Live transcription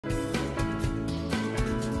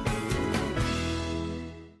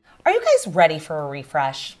you guys ready for a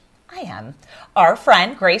refresh? I am. Our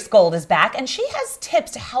friend Grace Gold is back, and she has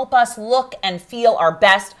tips to help us look and feel our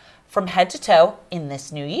best from head to toe in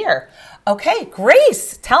this new year. Okay,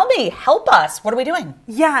 Grace, tell me, help us. What are we doing?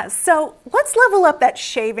 Yeah, so let's level up that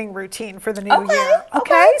shaving routine for the new Okay, year.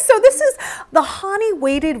 Okay, so this is the Honey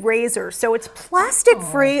weighted razor. So it's plastic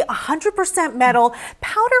free, 100% metal,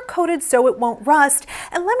 powder coated so it won't rust.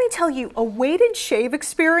 And let me tell you, a weighted shave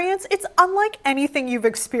experience, it's unlike anything you've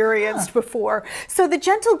experienced before. So the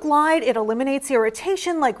gentle glide, it eliminates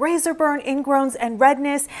irritation like razor burn, ingrowns, and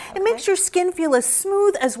redness. It makes your skin feel as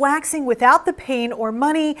smooth as waxing without the pain or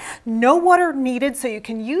money. No water needed, so you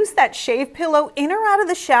can use that shave pillow in or out of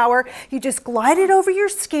the shower. You just glide it over your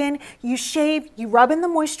skin, you shave, you rub in the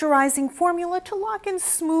moisturizing formula to lock in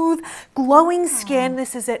smooth, glowing skin.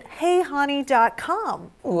 This is at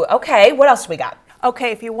heyhoney.com. Ooh, okay, what else do we got?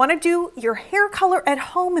 Okay, if you want to do your hair color at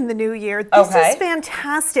home in the new year, this is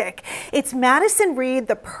fantastic. It's Madison Reed,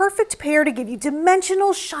 the perfect pair to give you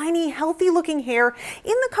dimensional, shiny, healthy looking hair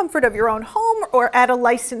in the comfort of your own home or at a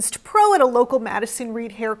licensed pro at a local Madison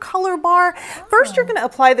Reed hair color bar. First, you're going to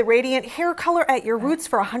apply the radiant hair color at your roots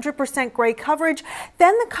for 100% gray coverage,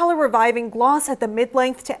 then the color reviving gloss at the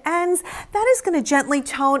mid-length to ends. That is going to gently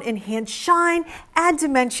tone, enhance shine, add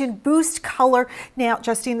dimension, boost color. Now,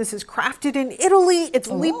 Justine, this is crafted in Italy. It's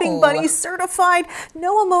Leaping Bunny certified,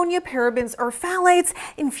 no ammonia, parabens, or phthalates,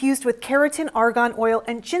 infused with keratin, argan oil,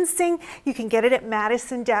 and ginseng. You can get it at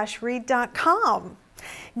madison-reed.com.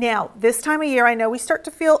 Now, this time of year, I know we start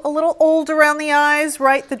to feel a little old around the eyes,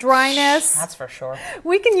 right? The dryness. That's for sure.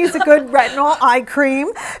 We can use a good retinol eye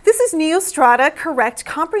cream. This is Neostrata Correct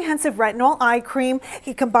Comprehensive Retinol Eye Cream.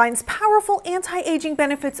 It combines powerful anti-aging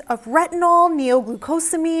benefits of retinol,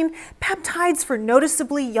 neoglucosamine, peptides for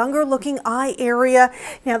noticeably younger looking eye area.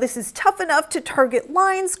 Now, this is tough enough to target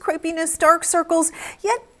lines, crepiness, dark circles,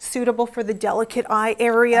 yet suitable for the delicate eye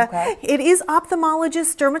area. It is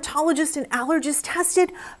ophthalmologist, dermatologist, and allergist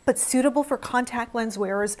tested, but suitable for contact lens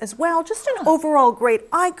wearers as well. Just an overall great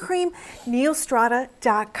eye cream,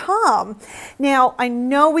 neostrata.com. Now, I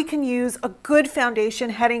know we can use a good foundation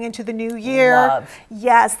heading into the new year. Love.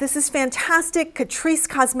 Yes, this is fantastic. Catrice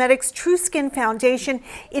Cosmetics True Skin Foundation.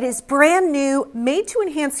 It is brand new, made to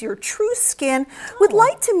enhance your true skin with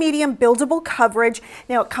light to medium buildable coverage.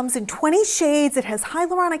 Now, it comes in 20 shades. It has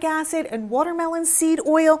hyaluronic acid and watermelon seed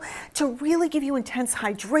oil to really give you intense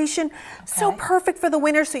hydration. So perfect for the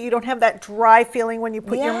winter so you don't have that dry feeling when you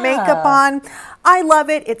put your makeup on. I love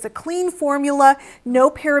it. It's a clean formula, no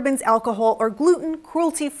parabens, alcohol, or gluten,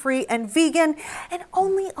 cruelty-free and vegan, and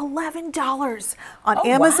only $11 on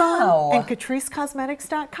Amazon and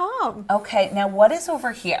CatriceCosmetics.com. Okay, now what is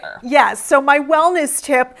over here? Yes, so my wellness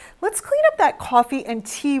tip, let's clean up that coffee and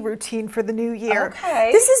tea routine for the new year.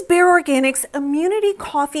 This is Bare Organics Immunity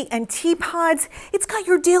Coffee and Tea Pods. It's got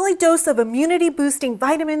your daily dose of immunity boosting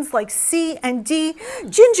vitamins like C and D,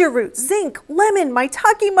 ginger root, zinc, lemon,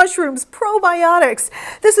 maitake mushrooms, probiotics.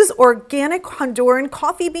 This is organic Honduran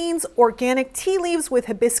coffee beans, organic tea leaves with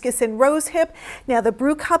hibiscus and rosehip. Now the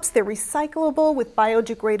brew cups, they're recyclable with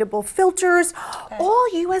biodegradable filters, all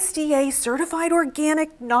USDA certified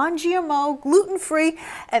organic, non-GMO, gluten-free,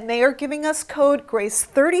 and they are giving us code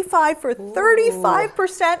GRACE35 for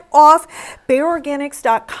 35% off.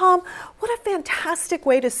 BareOrganics.com. What a fantastic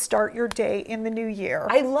way to start your day in the new year.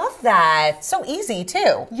 I love that. So easy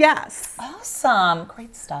too. Yes. Awesome.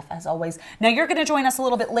 Great stuff as always. Now you're going to join us a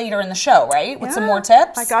little bit later in the show, right? With some more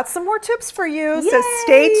tips? I got some more tips for you, so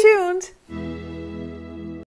stay tuned.